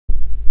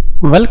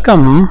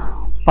Welcome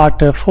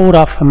part 4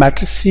 of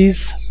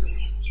matrices.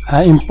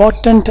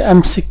 Important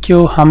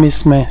MCQ हम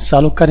इसमें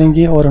solve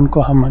करेंगे और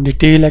उनको हम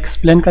डिटेल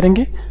एक्सप्लेन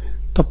करेंगे।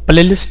 तो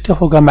प्लेलिस्ट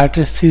होगा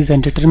मैट्रिसेस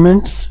एंड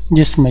डिटरमिनेंट्स,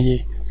 जिसमें ये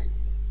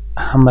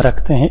हम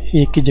रखते हैं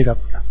एक ही जगह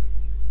पर।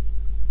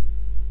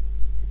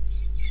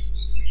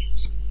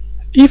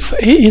 If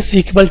A is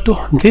equal to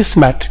this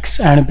matrix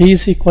and B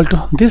is equal to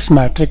this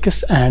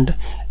matrix and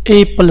A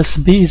plus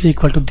B is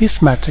equal to this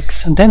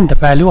matrix, then the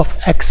value of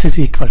X is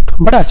equal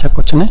to। बड़ा अच्छा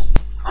question है,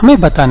 हमें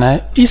बताना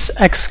है इस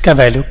X का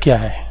value क्या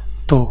है।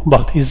 तो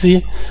बहुत इजी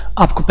है,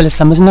 आपको पहले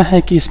समझना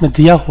है कि इसमें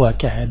दिया हुआ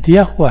क्या है।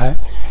 दिया हुआ है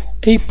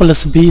A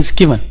plus B is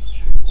given,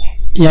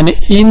 यानी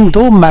इन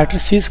दो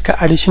मैट्रिसेस का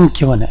एडिशन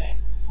गिवन है,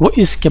 वो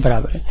इसके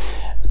बराबर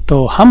है।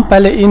 तो हम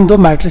पहले इन दो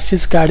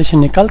मैट्रिसेस का एडिशन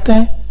निकालते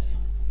हैं।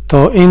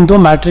 तो इन दो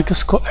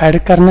मैट्रिक्स को ऐड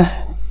करना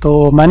है।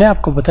 तो मैंने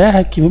आपको बताया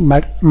है कि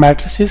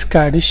मैट्रिसेस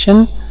का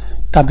एडिशन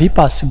तभी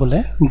पॉसिबल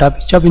है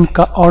जब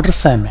इनका ऑर्डर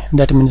सेम है।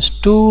 दैट मीन्स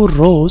 2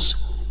 rows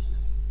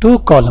 2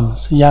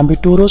 columns, यहाँ भी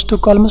 2 rows 2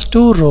 columns,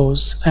 2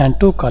 rows and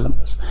 2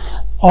 columns,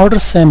 order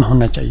same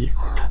होना चाहिए।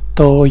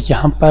 तो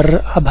यहाँ पर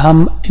अब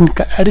हम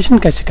इनका एडिशन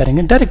कैसे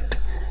करेंगे? डायरेक्ट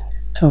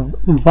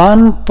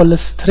 1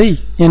 + 3,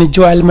 यानी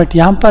जो एलिमेंट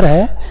यहाँ पर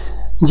है,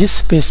 जिस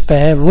स्पेस पे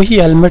है, वही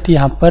एलिमेंट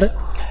यहाँ पर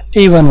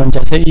A11,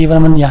 जैसे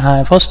A11 यहाँ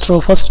है first row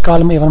first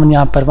column, A11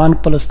 यहाँ पर 1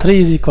 +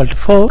 3 =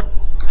 4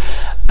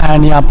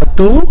 एंड यहाँ पर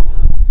 2,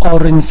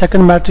 और in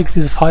second matrix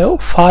is 5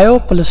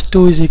 +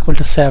 2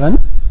 = 7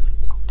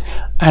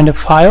 and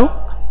 5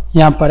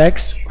 यहाँ पर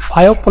x,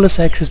 5 +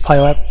 x is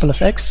 5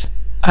 + x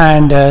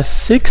and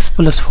 6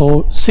 +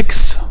 4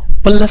 6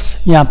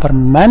 plus यहाँ पर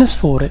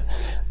 -4 है।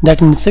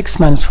 That mean 6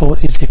 - 4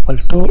 =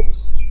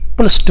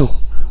 +2।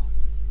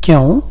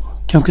 क्यों?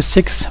 क्योंकि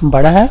 6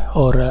 बड़ा है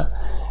और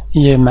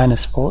ये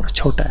 -4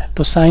 छोटा है,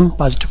 तो साइन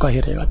पॉजिटिव का ही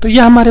रहेगा। तो ये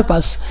हमारे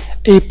पास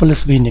A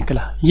 + B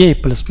निकला, ये A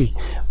 + B,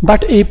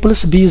 but A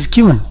 + B is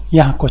given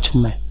यहाँ क्वेश्चन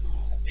में।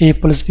 A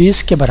 + B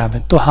इसके बराबर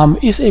है, तो हम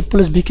इस A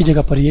 + B की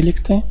जगह पर ये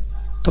लिखते हैं।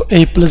 तो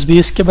A + B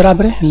इसके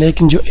बराबर है,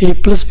 लेकिन जो A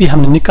 + B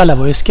हमने निकाला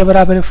वो इसके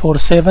बराबर है 4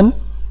 7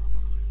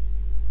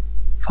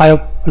 5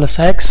 +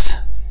 x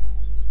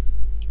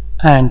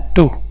एंड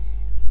 2।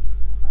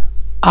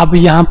 अब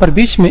यहाँ पर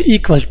बीच में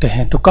इक्वल टू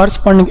है, तो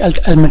कॉरस्पॉन्डिंग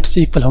एलिमेंट्स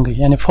इक्वल होंगे,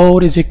 यानी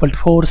 4 =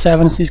 4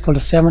 7 =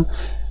 7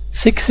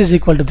 6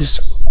 = दिस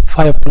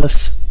 5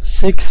 +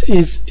 6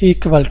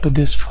 =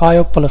 दिस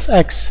 5 +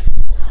 x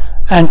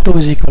एंड 2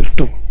 =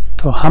 2।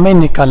 तो हमें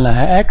निकालना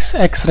है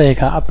x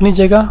रहेगा अपनी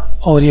जगह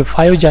और ये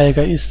 5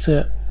 जाएगा इस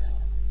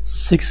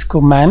 6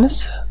 को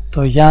माइनस,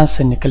 तो यहाँ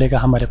से निकलेगा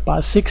हमारे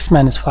पास 6 -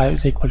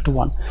 5 =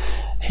 1।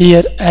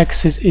 Here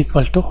x is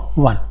equal to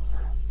 1।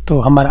 तो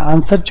हमारा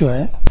आंसर जो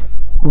है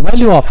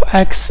value of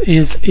x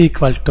is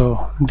equal to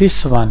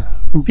this one,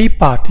 B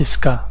part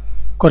इसका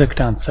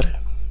करेक्ट आंसर है।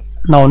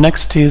 Now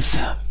next is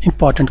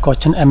important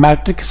question. A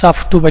matrix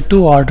of 2 by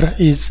 2 order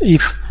is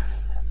if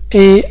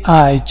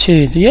Aij,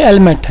 ये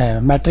element है,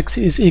 matrix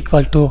is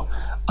equal to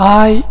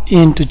I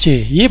 × J।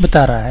 ये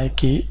बता रहा है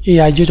कि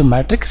Aij जो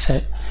मैट्रिक्स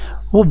है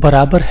वो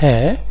बराबर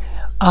है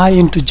I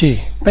 × J।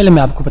 पहले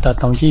मैं आपको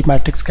बताता हूँ ये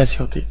मैट्रिक्स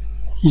कैसे होती है।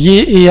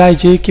 ये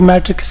Aij की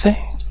मैट्रिक्स है,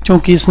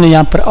 क्योंकि इसने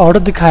यहाँ पर ऑर्डर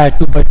दिखाया है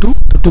 2 by 2,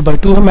 तो 2 by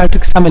 2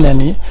 मैट्रिक्स हमें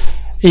लेनी है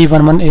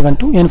A11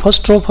 A12, यानी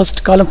first row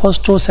first column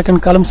first row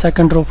second column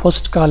second row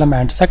first column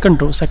and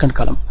second row second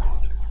column.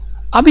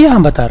 अब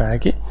यहाँ बता रहा है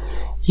कि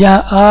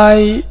यहाँ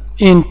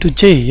I ×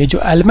 J, ये जो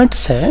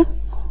एलिमेंट्स है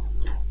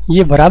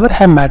ये बराबर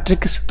है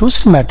मैट्रिक्स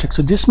दूसरी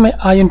मैट्रिक्स जिसमें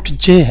I ×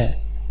 J है।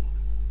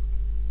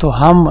 तो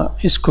हम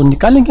इसको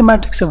निकालेंगे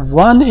मैट्रिक्स से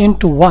 1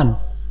 × 1,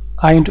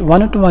 I ×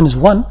 1 × 1 is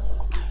 1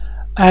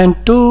 एंड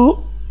 2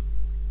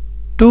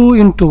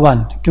 ×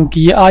 1,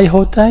 क्योंकि ये I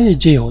होता है ये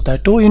J होता है।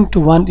 2 ×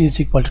 1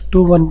 =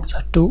 2 1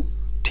 2।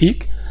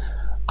 ठीक,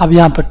 अब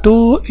यहाँ पर 2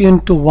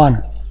 × 1,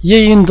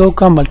 ये इन दो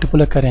का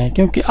मल्टीप्लाई करें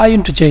क्योंकि I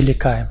 × J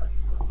लिखा है।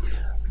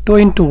 2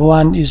 ×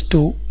 1 is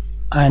 2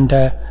 एंड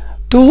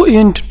 2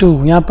 ×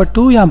 2, यहाँ पर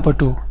 2 यहाँ पर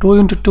 2, 2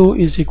 × 2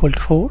 =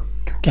 4,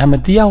 क्योंकि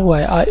हमें दिया हुआ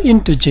है I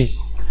 × J।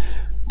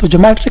 तो जो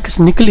मैट्रिक्स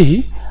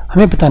निकली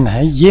हमें बताना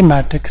है ये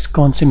मैट्रिक्स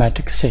कौन सी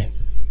मैट्रिक्स है,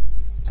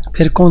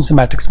 फिर कौन सी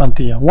मैट्रिक्स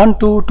बनती है। 1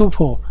 2 2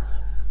 4,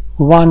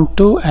 1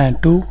 2 एंड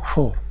 2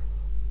 4।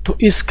 तो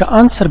इसका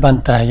आंसर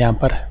बनता है यहाँ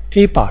पर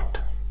A part.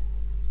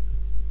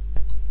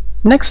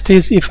 Next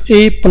is if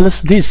A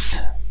 + this,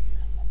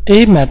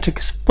 A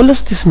matrix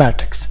plus this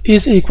matrix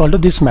is equal to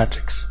this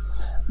matrix,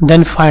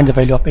 then find the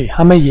value of A।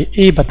 हमें ये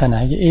A बताना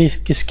है, ये A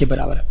किसके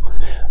बराबर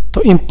है।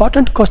 तो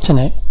इंपॉर्टेंट क्वेश्चन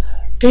है,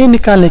 A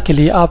निकालने के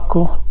लिए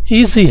आपको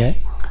इजी है।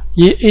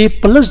 ये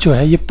A+ जो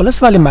है ये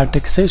प्लस वाली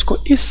मैट्रिक्स है, इसको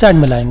इस साइड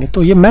में लाएंगे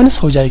तो ये माइनस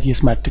हो जाएगी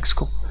इस मैट्रिक्स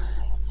को,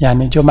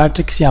 यानी जो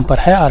मैट्रिक्स यहाँ पर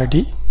है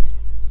ऑलरेडी,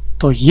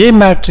 तो ये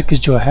मैट्रिक्स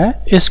जो है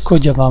इसको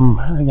जब हम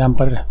यहाँ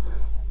पर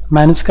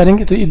माइनस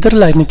करेंगे तो इधर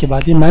लाने के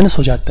बाद ये माइनस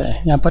हो जाता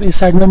है, यहाँ पर इस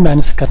साइड में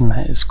माइनस करना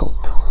है इसको।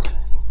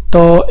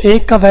 तो A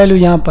का वैल्यू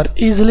यहाँ पर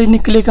इजीली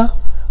निकलेगा।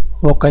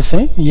 वो कैसे?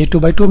 ये 2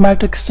 by 2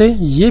 मैट्रिक्स से,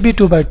 ये भी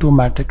 2 by 2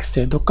 मैट्रिक्स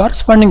से, तो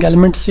कॉरस्पॉन्डिंग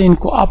एलिमेंट से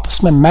इनको आपस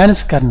में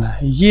माइनस करना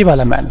है, ये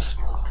वाला माइनस।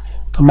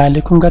 तो मैं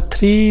लिखूंगा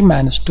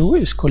 3 - 2,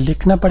 इसको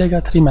लिखना पड़ेगा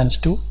 3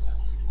 - 2,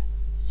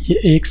 ये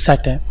एक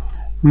सेट है,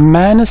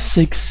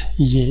 -6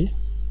 ये,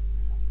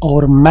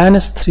 और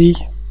 -3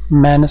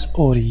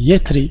 और ये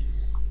 3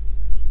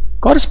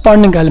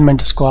 कॉरस्पॉन्डिंग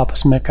एलिमेंट्स को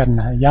आपस में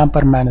करना है। यहाँ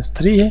पर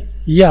 -3 है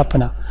ये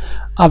अपना,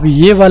 अब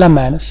ये वाला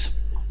माइनस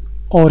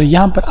और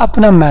यहाँ पर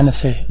अपना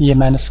माइनस है ये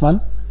 -1,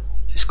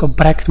 इसको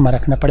ब्रैकेट में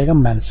रखना पड़ेगा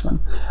 -1।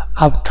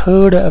 अब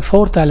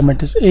फोर्थ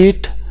एलिमेंट इज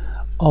 8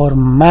 और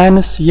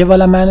माइनस ये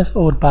वाला माइनस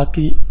और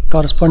बाकी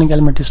कॉरस्पॉन्डिंग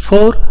एलिमेंट इज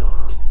 4।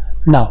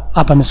 नाउ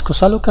अब हम इसको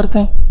सॉल्व करते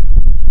हैं।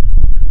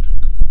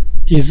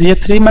 इज ये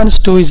 3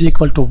 - 2 is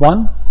equal to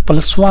 1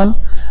 + 1,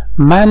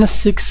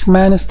 -6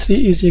 - 3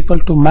 is equal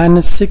to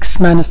 -6 -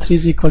 3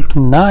 is equal to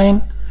 9,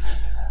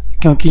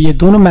 क्योंकि ये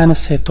दोनों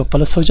माइनस है तो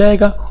प्लस हो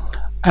जाएगा,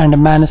 एंड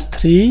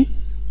 -3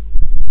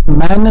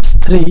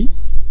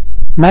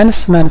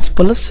 माइनस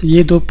प्लस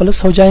ये दो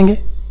प्लस हो जाएंगे,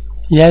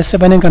 ये ऐसे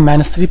बनेगा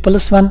 -3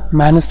 + 1,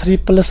 -3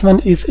 + 1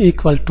 इज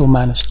इक्वल टू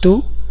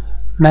 -2,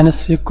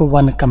 -3 को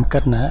 1 कम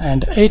करना है,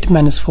 एंड 8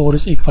 - 4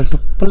 इज इक्वल टू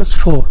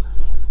 +4,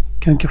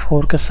 क्योंकि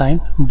 4 का साइन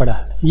बड़ा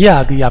है। ये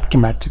आ गई आपकी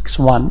मैट्रिक्स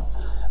 1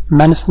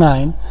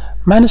 -9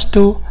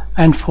 -2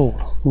 एंड 4,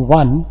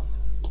 1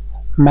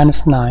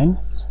 -9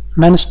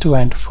 -2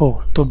 एंड 4,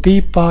 तो बी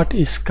पार्ट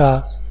इसका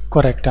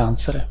करेक्ट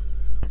आंसर है।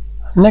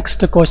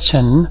 Next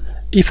question,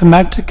 if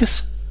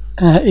matrix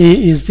A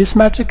is this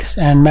matrix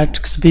and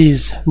matrix B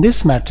is this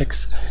matrix,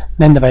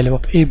 then the value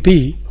of AB,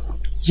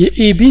 ये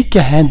AB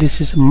क्या है? This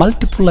is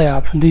multiply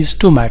of these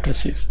two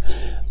matrices।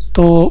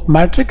 तो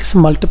matrix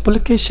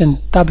multiplication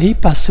तभी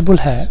possible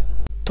है,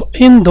 तो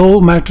इन दो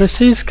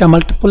matrices का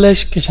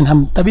multiplication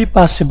हम तभी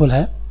पॉसिबल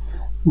है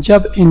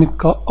जब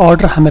इनका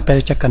ऑर्डर हमें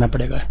पहले चेक करना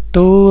पड़ेगा,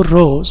 2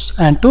 rows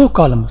and 2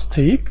 columns,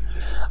 ठीक।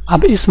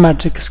 अब इस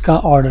मैट्रिक्स का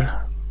ऑर्डर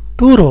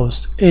 2 rows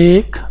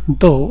 1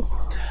 2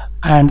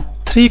 and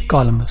 3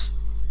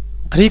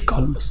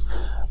 columns,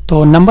 तो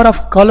number of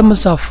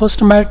columns of first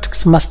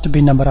matrix must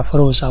be number of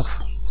rows of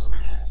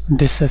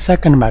this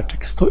second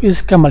matrix, तो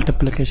इसका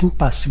मल्टीप्लिकेशन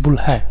पॉसिबल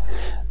है।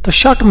 तो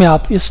शॉर्ट में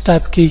आप इस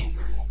टाइप की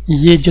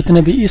ये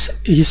जितने भी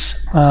इस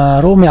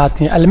रो में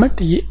आती हैं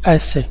एलिमेंट, ये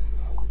ऐसे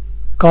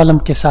कॉलम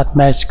के साथ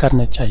मैच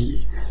करने चाहिए।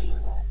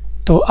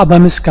 तो अब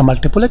हम इसका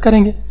मल्टीप्लाई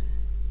करेंगे,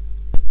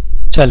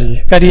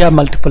 चलिए करिए आप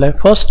मल्टीप्लाई।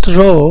 फर्स्ट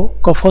रो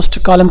को फर्स्ट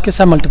कॉलम के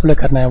साथ मल्टीप्लाई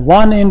करना है,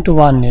 1 ×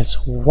 1 इज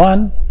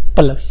 1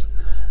 प्लस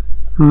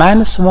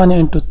 -1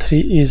 ×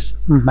 3 इज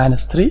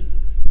 -3,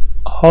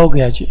 हो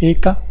गया जी ए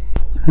का।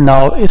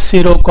 नाउ इस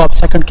रो को आप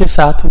सेकंड के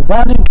साथ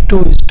 1 ×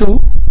 2 is 2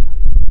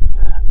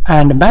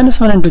 and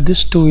 -1 ×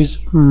 this 2 is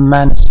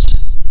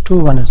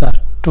 -2, 1 is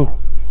 2।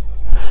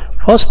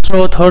 First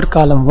row third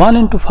column 1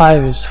 ×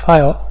 5 is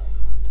 5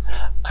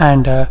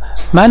 and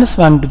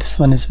 -1 × this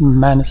 1 is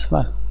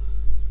 -1।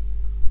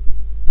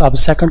 अब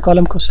सेकंड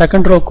कॉलम को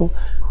सेकंड रो को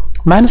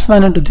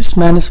 -1 × this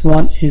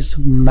 -1 is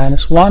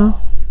 -1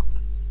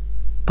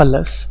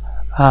 plus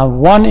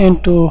 1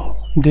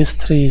 × this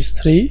 3 is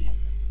 3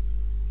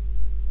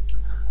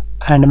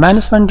 and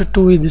 -1 ×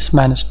 2 is this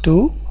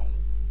 -2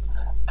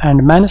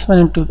 and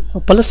 -1 ×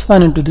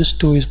 +1 × this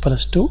 2 is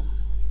 +2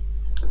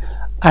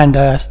 and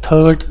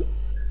third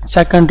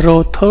second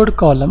row third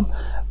column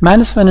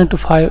 -1 ×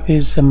 5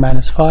 is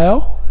 -5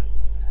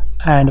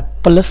 and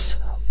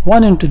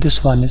 +1 × this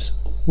 1 is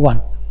 1,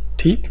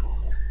 ठीक।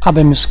 अब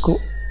हम इसको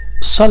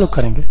solve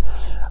करेंगे।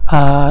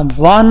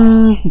 1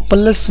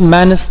 +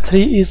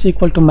 -3 is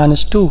equal to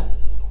 -2,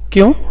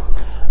 क्यों?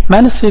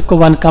 -3 को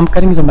 1 कम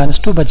करेंगे तो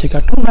 -2 बचेगा,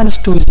 2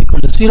 - 2 is equal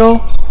to 0,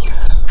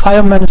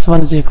 5 -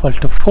 1 is equal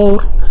to 4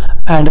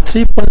 and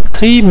 3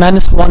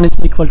 - 1 is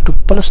equal to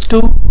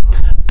 +2,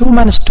 2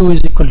 - 2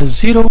 is equal to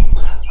 0,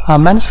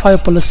 -5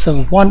 +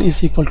 1 is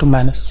equal to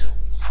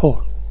 -4।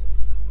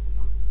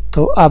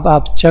 तो अब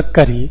आप चेक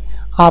करिए,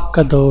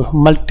 आपका दो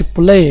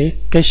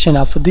multiplication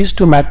of this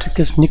two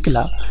matrix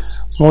निकला,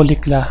 वो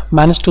निकला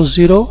 -2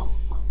 0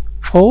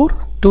 4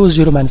 2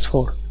 0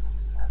 -4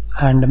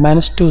 एंड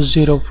 -2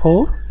 0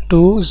 4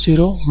 2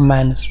 0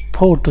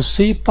 -4, तो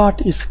सी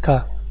पार्ट इसका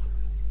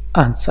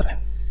आंसर है।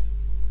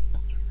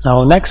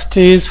 Now next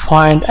is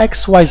find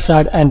x y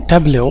z and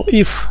w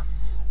if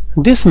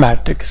this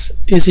matrix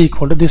is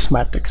equal to this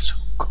matrix.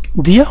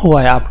 दिया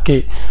हुआ है आपके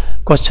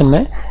क्वेश्चन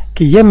में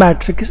कि ये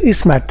मैट्रिक्स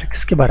इस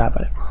मैट्रिक्स के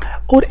बराबर है,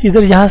 और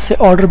इधर यहाँ से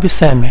ऑर्डर भी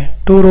सेम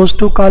है, 2 rows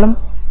 2 column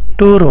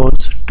 2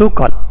 rows 2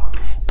 column,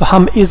 तो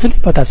हम इजीली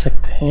बता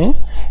सकते हैं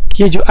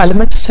कि ये जो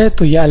एलिमेंट्स है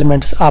तो ये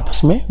एलिमेंट्स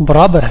आपस में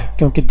बराबर है,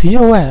 क्योंकि दिए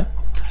हुए हैं,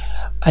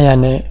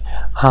 यानी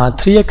हाँ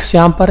 3x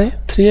यहाँ पर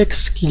है,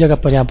 3x की जगह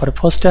पर यहाँ पर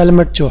फर्स्ट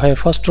एलिमेंट जो है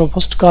first row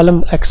first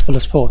column x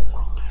 + 4,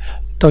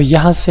 तो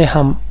यहाँ से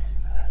हम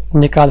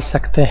निकाल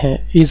सकते हैं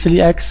easily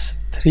x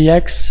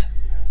 3x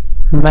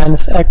 -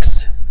 x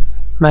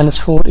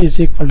 -4 is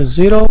equal to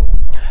 0,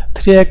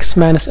 3x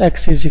 -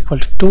 x is equal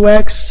to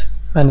 2x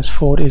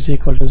 -4 is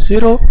equal to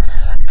 0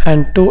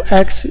 and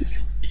 2x is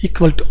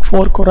equal to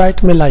 4 को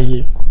राइट में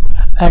लाइए,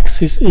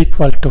 x is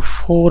equal to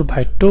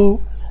 4/2,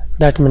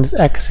 that means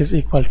x is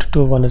equal to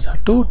 2 1 is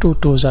 2 2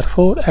 2 is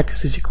 4,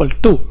 x is equal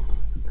to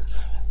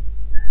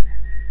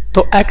 2।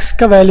 तो x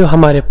का value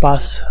हमारे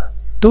पास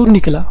 2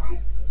 निकला,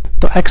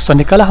 तो x तो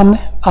निकला हमने।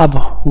 अब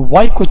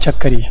y को चेक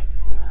करिए,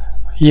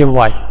 ये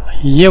y,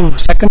 ये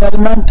सेकंड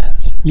एलिमेंट,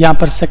 यहाँ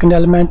पर सेकंड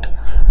एलिमेंट,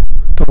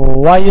 तो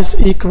y is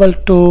equal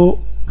to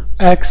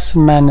x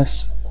minus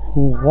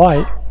y,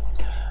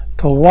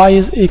 तो y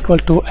is equal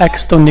to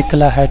x तो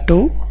निकला है 2,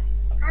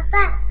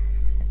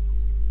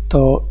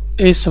 तो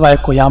इस y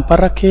को यहाँ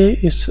पर रखिए,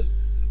 इस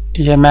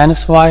ये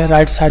माइनस y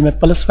राइट साइड में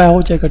प्लस y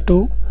हो जाएगा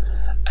 2,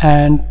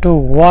 and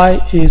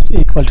 2y is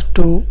equal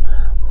to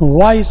 2,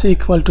 y is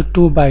equal to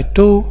 2 by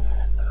 2,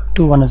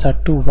 2 1 is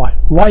 2y,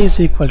 y is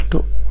equal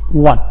to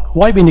 1,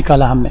 y भी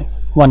निकाला हमने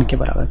 1 के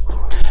बराबर,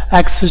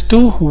 x इज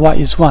 2 y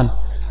इज 1।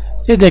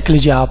 ये देख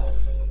लीजिए आप,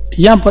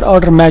 यहाँ पर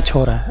ऑर्डर मैच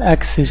हो रहा है,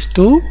 x इज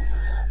 2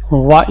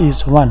 y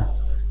इज 1,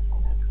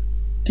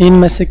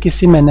 इनमें से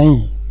किसी में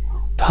नहीं,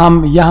 तो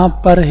हम यहाँ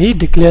पर ही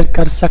डिक्लेयर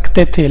कर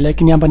सकते थे,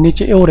 लेकिन यहाँ पर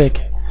नीचे और एक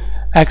है,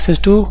 x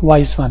इज 2 y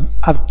इज 1।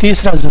 अब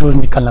तीसरा जरूर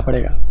निकालना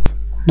पड़ेगा।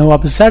 नो,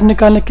 अब z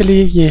निकालने के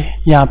लिए ये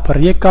यहाँ पर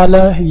ये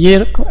कॉलम, ये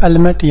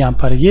एलिमेंट, यहाँ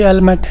पर ये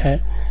एलिमेंट है,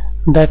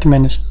 that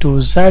means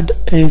 2z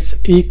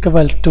is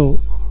equal to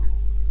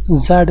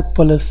z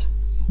plus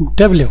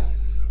w,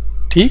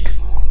 ठीक।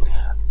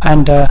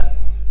 एंड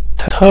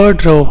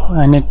थर्ड रो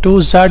यानी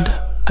 2z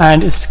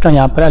एंड इसका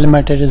यहाँ पर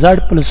एलिमेंट है z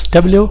प्लस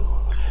w,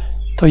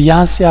 तो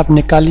यहाँ से आप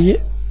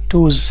निकालिए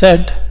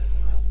 2z,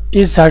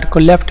 इस z को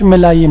लेफ्ट में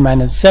लाइए,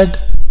 minus z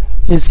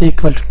is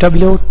equal to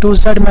w,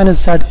 2z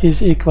minus z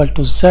is equal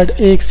to z,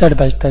 एक z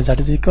बचता है, z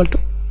is equal to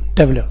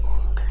w,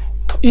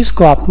 तो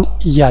इसको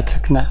आपने याद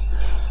रखना है।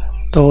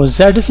 तो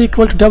z is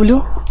equal to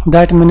w,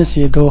 that means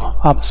ये दो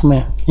आपस में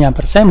यहाँ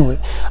पर सेम हुए।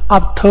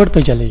 आप थर्ड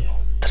पे चलिए,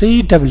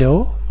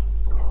 3w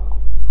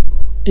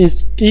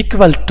is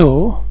equal to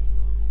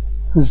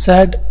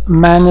z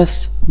minus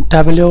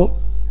w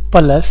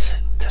plus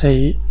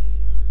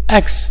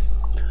 3x।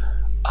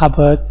 अब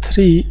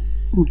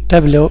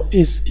 3w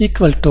is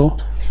equal to,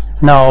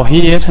 now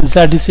here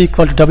z is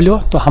equal to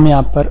w, तो हम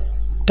यहाँ पर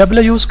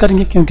w यूज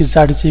करेंगे क्योंकि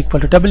z is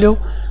equal to w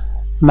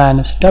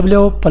minus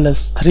w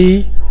plus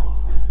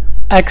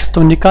 3x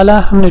तो निकाला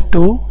हमने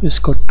 2,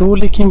 इसको 2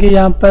 लिखेंगे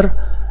यहाँ पर,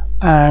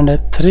 and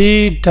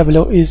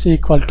 3w is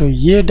equal to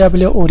ये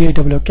w और ये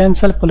w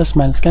cancel, plus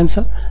minus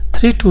cancel,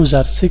 3 2s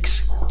are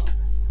 6,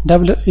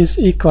 w is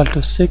equal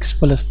to 6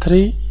 plus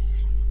 3,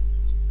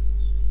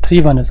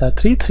 3 1s are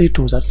 3, 3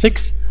 2s are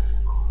 6,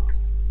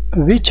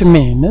 which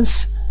means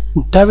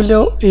w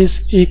is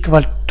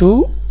equal to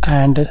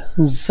and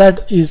z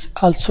is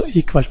also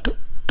equal to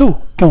 2,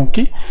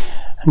 क्योंकि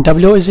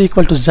w is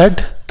equal to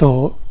z, तो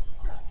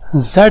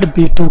z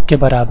भी 2 के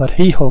बराबर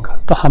ही होगा।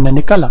 तो हमने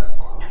निकाला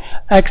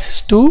x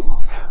is 2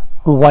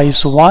 y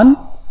is 1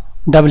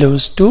 w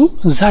is 2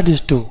 z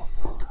is 2,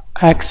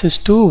 x is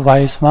 2 y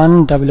is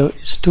 1 w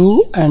is 2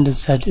 and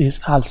z is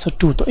also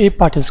 2, तो a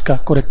पार्ट इसका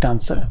करेक्ट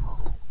आंसर है।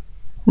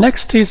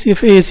 Next is if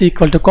a is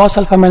equal to cos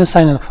alpha minus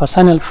sin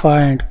alpha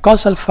and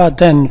cos alpha,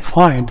 then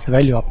find the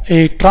value of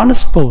a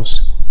transpose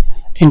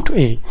into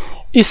a।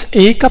 इस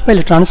a का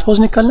पहले transpose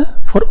निकालना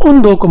है, फिर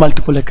उन दो को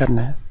मल्टीप्लाई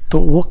करना है, तो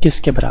वो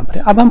किसके बराबर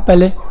है। अब हम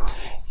पहले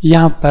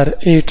यहाँ पर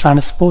a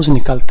ट्रांसपोज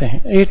निकालते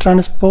हैं। a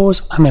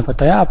ट्रांसपोज हमें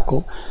बताया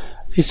आपको,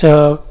 इस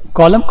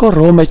कॉलम को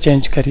रो में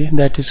चेंज करिए,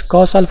 that is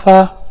cos alpha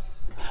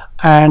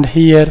and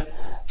here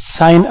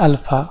sin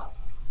alpha,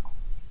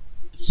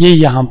 ये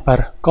यहाँ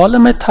पर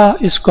कॉलम में था,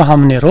 इसको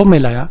हमने रो में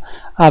लाया।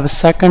 अब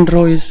second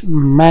row is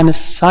minus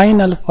sine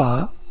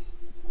alpha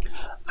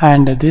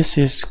and this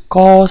is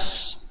cos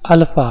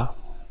alpha.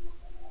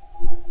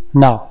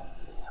 Now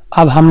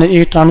अब हमने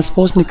ए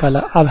ट्रांसपोज निकाला,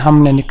 अब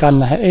हमने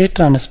निकालना है A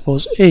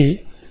transpose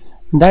A,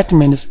 that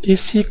means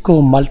इसी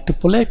को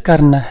मल्टीप्लाई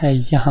करना है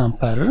यहाँ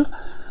पर,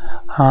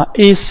 हाँ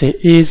ए से,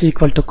 ए is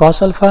equal to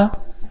cos alpha.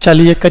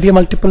 चलिए करिए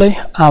मल्टीप्लाई।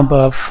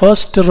 अब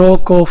फर्स्ट रो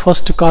को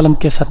फर्स्ट कॉलम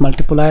के साथ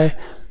multiply,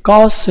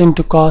 cos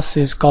into cos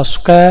is cos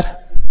square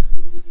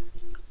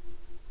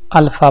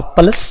alpha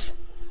plus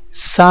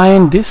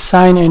sin, this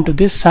sin into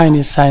this sin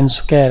is sin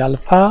square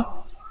alpha।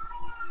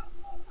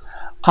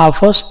 Our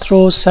first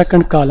row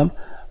second column,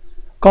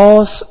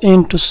 cos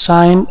into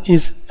sin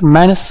is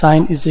minus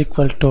sin is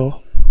equal to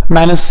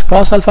minus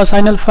cos alpha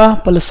sin alpha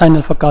plus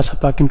sin alpha cos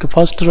alpha, क्योंकि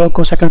first row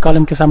को second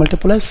column के साथ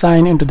multiply,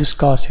 sin into this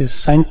cos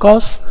is sin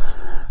cos।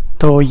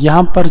 तो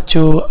यहाँ पर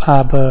जो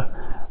अब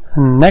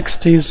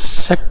next is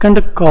second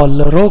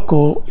row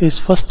को इस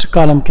फर्स्ट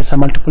कॉलम के साथ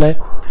multiply,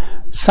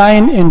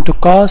 sine into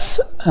cos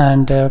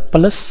and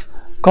plus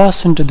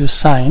cos into this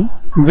sign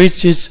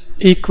which is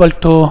equal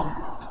to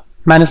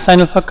minus sine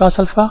alpha cos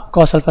alpha,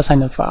 cos alpha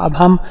sine alpha. अब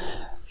हम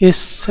इस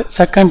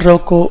सेकंड रो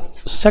को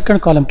second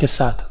column के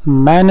साथ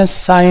minus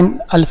sine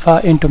alpha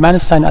into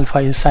minus sine alpha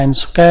is sine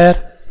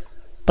square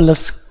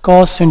plus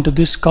cos into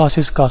this cos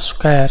is cos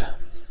square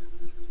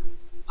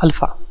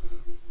alpha.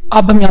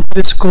 अब हम यहाँ पर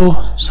इसको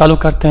सॉल्व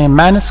करते हैं,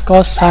 minus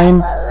cos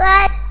sine,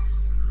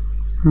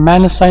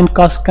 minus sine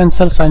cos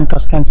cancel, sine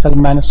cos cancel,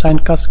 minus sine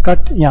cos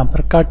cut, यहाँ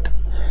पर cut,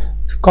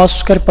 cos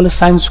square plus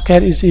sine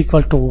square is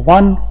equal to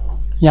 1,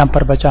 यहाँ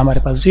पर बचा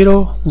हमारे पास 0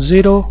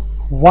 0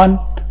 1,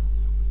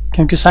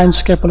 क्योंकि sine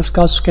square plus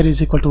cos square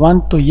is equal to 1,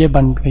 तो ये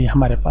बन गई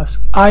हमारे पास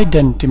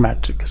आइडेंटिटी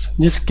मैट्रिक्स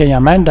जिसके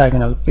यहाँ मैन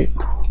डायगोनल पे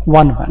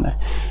 1 1 है।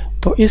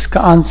 तो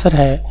इसका आंसर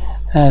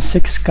है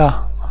 6 का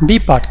बी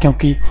पार्ट,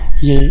 क्योंकि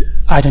ये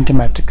आइडेंटिटी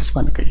मैट्रिक्स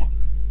बन गई।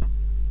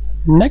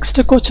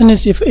 Next question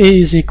is if a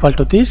is equal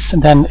to this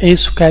then a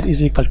square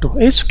is equal to,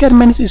 a square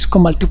means इसको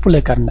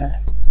मल्टीप्लाई करना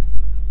है।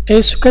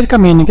 a स्क्वायर का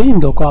मीनिंग है इन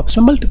दो को आपस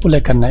में मल्टीप्लाई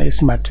करना है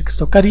इस मैट्रिक्स,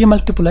 तो करिए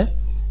मल्टीप्लाई।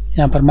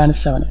 यहाँ पर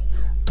 -7 है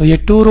तो ये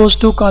 2 रोज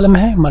 2 कॉलम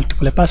है,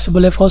 मल्टीप्लाई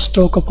पॉसिबल है फर्स्ट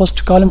रो को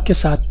फर्स्ट कॉलम के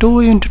साथ।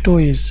 2 × 2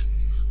 is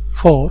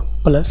 4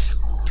 plus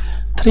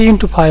 3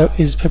 × 5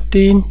 is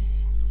 15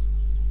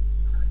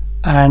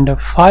 and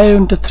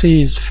 5 × 3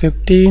 is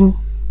 15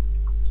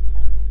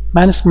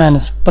 minus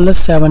minus plus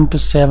 7 to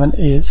 7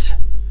 is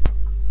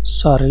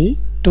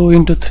 2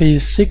 × 3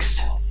 is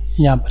 6,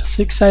 यहाँ पर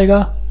 6 आएगा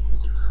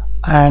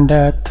and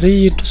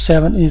 3 ×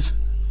 7 is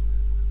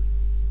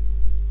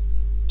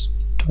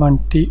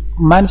 20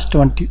 minus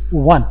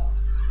 21.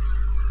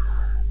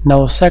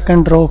 Now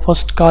second row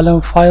first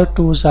column 5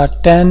 2s are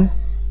 10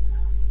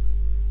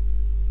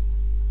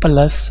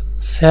 plus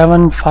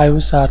 7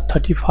 5s are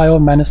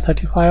 35 minus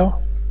 35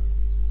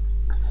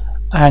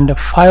 and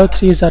 5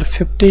 3s are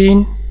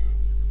 15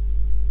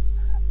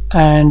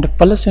 and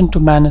plus into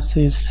minus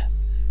is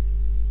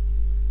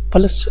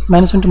plus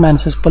minus into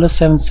minus is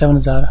plus 7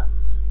 7s are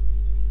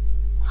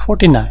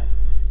 49.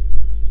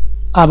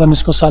 अब हम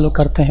इसको solve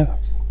करते हैं।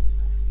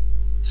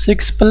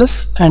 6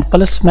 plus and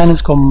plus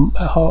minus को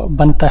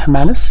बनता है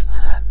minus,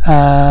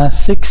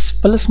 6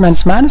 plus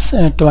minus minus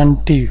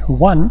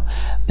 21,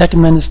 that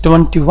means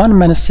 21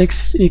 minus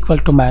 6 is equal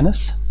to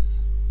minus.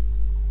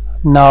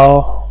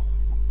 Now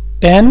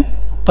 10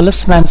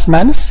 plus minus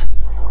minus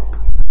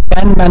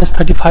 10 minus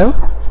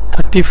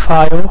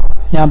 35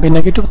 यहाँ पे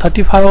नेगेटिव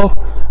 35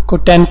 को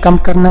 10 कम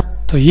करना,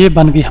 तो ये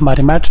बन गई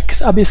हमारी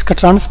मैट्रिक्स। अब इसका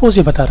ट्रांसपोज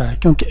ये बता रहा है,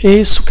 क्योंकि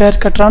ए स्क्वायर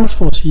का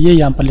ट्रांसपोज ये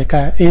यहाँ पर लिखा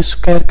है, ए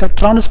स्क्वायर का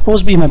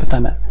ट्रांसपोज भी हमें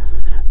बताना है।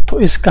 तो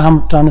इसका हम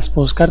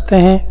ट्रांसपोज करते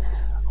हैं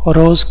और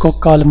रोज को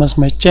कॉलम्स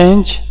में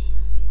चेंज,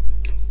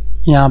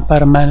 यहाँ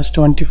पर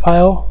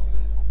 -25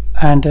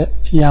 एंड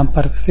यहाँ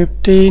पर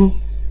 15,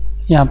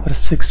 यहाँ पर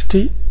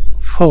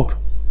 64।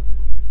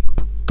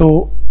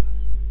 तो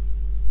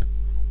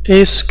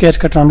ए स्क्वायर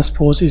का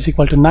ट्रांसपोज इज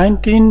इक्वल टू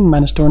 19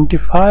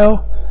 -25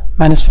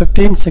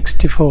 -15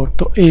 64,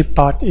 तो ए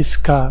पार्ट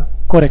इसका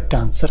करेक्ट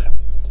आंसर है।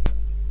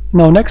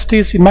 Now next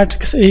is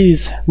matrix A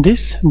is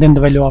this then the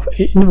value of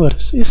A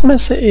inverse. इसमें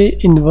से ए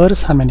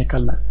इनवर्स हमें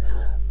निकालना है,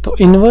 तो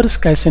इनवर्स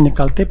कैसे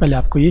निकालते पहले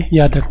आपको ये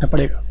याद रखना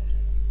पड़ेगा।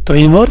 तो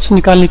इनवर्स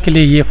निकालने के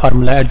लिए ये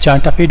formula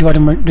adjoint of A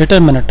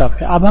determinant of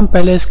ए। अब हम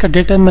पहले इसका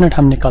डिटरमिनेंट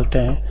हम निकालते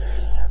हैं।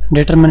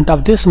 Determinant of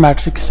this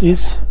matrix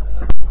is,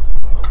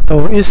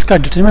 तो इसका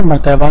डिटरमिनेंट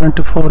बनता है 1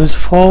 × 4 is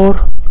 4,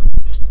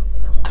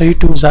 3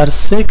 2s are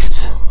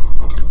 6,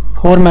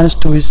 4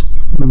 - 2 is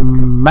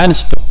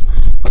 -2,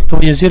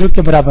 तो ये 0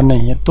 के बराबर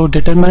नहीं है, तो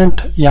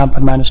डिटरमिनेंट यहाँ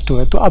पर -2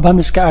 है। तो अब हम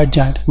इसका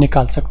एडजॉइंट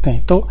निकाल सकते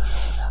हैं। तो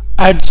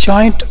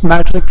एडजॉइंट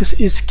मैट्रिक्स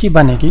इसकी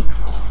बनेगी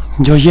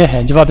जो ये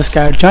है, जब आप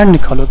इसका एडजॉइंट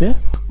निकालोगे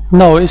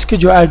नो, इसकी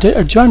जो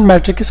एडजॉइंट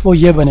मैट्रिक्स वो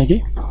ये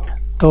बनेगी।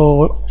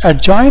 तो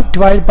एडजॉइंट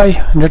डिवाइड बाई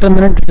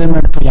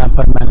डिटरमिनेंट तो यहाँ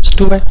पर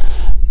 -2 है,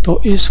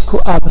 तो इसको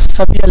आप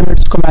सभी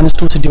एलिमेंट्स को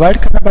 -2 से डिवाइड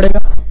करना पड़ेगा।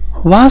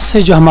 वहाँ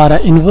से जो हमारा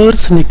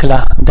इन्वर्स निकला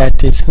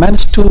दैट इज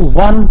 -2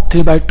 1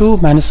 3/2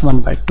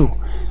 -1/2,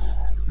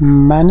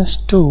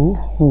 -2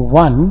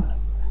 1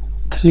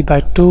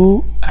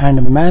 3/2 एंड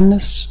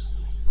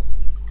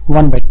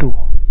 -1/2,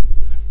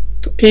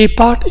 तो ए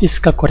पार्ट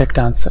इसका करेक्ट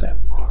आंसर है।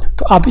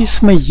 तो अब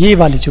इसमें ये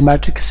वाली जो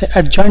मैट्रिक्स है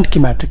एडजॉइंट की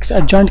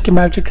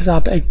मैट्रिक्स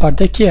आप एक बार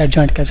देखिए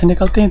एडजॉइंट कैसे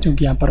निकलते हैं,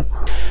 क्योंकि यहाँ पर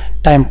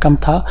टाइम कम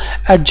था।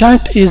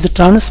 Adjoint is the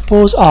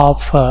transpose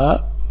of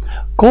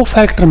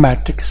cofactor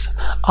matrix.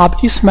 आप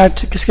इस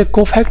मैट्रिक्स के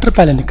कोफैक्टर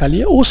पहले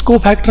निकालिए, उस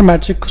कोफैक्टर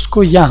मैट्रिक्स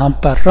को यहाँ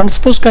पर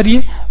ट्रांसपोज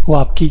करिए, वो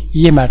आपकी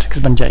ये मैट्रिक्स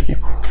बन जाएगी।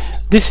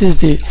 This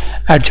is the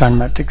adjoint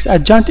matrix.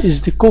 Adjoint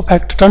is the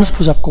cofactor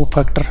transpose of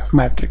cofactor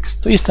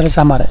matrix. तो इस तरह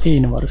से हमारा ए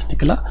इनवर्स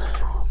निकला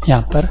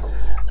यहाँ पर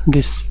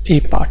दिस ए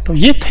पार्ट। तो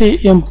ये थे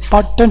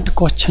important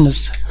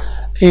questions,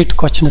 8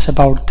 questions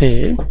about the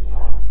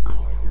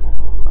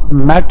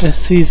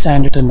matrices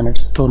and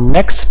determinants. तो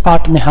नेक्स्ट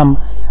पार्ट में हम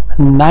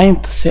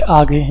 9th से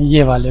आगे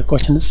ये वाले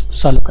क्वेश्चंस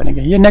सॉल्व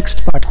करेंगे, ये नेक्स्ट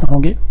पार्ट में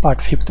होंगे,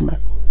 पार्ट 5th में।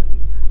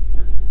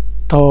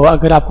 तो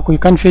अगर आपको कोई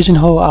कंफ्यूजन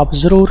हो आप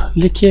ज़रूर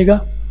लिखिएगा।